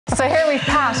So here we've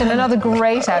Pat in another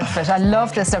great outfit. I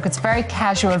love this look. It's very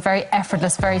casual, very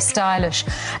effortless, very stylish.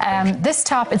 This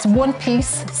top, it's one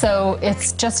piece, so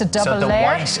it's just a double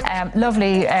layer.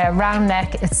 Lovely round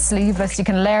neck. It's sleeveless. You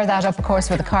can layer that up, of course,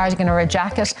 with a cardigan or a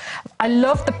jacket. I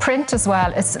love the print as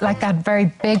well. It's like that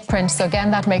very big print. So again,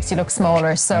 that makes you look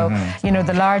smaller. So you know,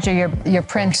 the larger your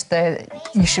print,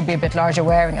 you should be a bit larger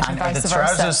wearing it. And are the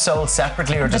trousers sold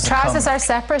separately, or does the trousers are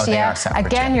separate? Oh, yeah. are separate,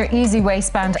 again, your easy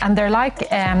waistband, and they're like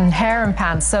harem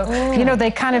pants. So you know,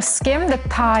 they kind of skim the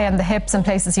thigh and the hips in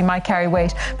places you might carry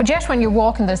weight. But yet, when you're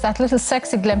walking, there's that little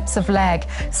sexy glimpse of leg.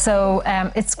 So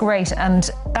it's great, and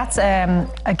that's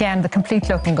again the complete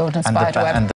look in Golden Spiderweb.